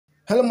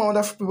Hello, my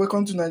wonderful people.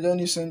 Welcome to Nigeria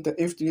News Center.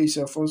 If today is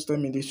your first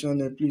time in this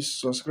channel, please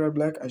subscribe,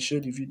 like, and share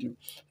the video.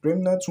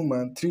 Pregnant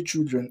woman, 3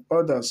 children,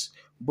 others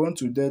burned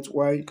to death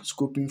while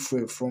scoping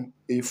fuel from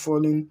a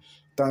falling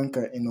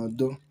tanker in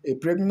Ondo. A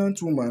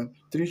pregnant woman,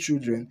 3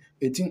 children,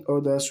 18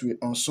 others were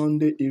on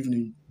Sunday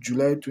evening,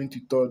 July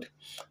 23rd,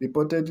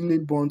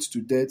 reportedly burned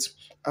to death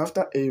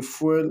after a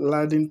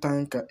fuel-laden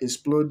tanker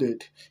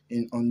exploded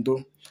in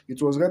Ondo.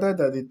 It was gathered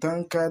that the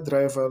tanker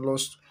driver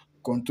lost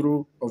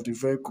control of the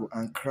vehicle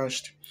and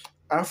crashed.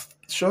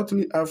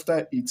 Shortly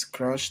after it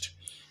crashed,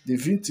 the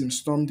victim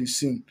stormed the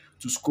scene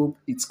to scope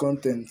its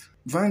content.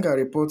 Vanguard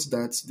reports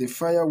that the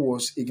fire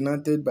was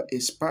ignited by a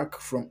spark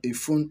from a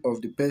phone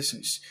of the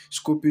persons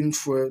scoping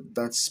fuel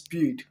that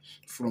spilled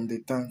from the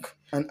tank.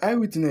 An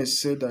eyewitness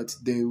said that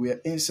they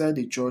were inside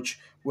the church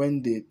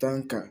when the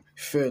tanker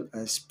fell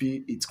and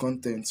spilled its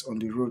contents on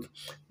the road.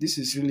 This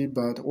is really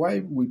bad. Why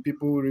will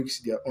people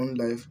risk their own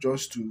life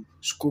just to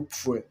scope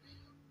fuel?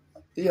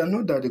 Yeah, I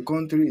know that the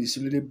country is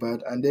really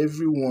bad and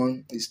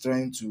everyone is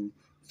trying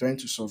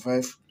to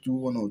survive, do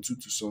one or two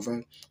to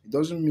survive. It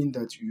doesn't mean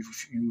that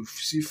you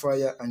see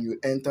fire and you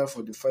enter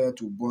for the fire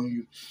to burn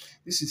you.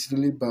 This is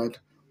really bad.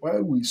 Why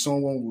will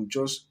someone will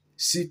just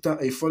sit down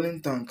a falling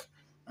tank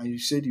and you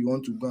said you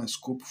want to go and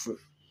scope for?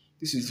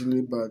 This is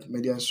really bad.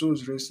 May their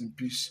souls rest in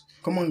peace.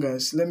 Come on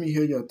guys, let me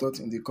hear your thoughts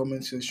in the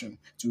comment section.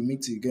 To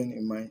meet again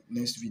in my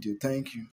next video. Thank you.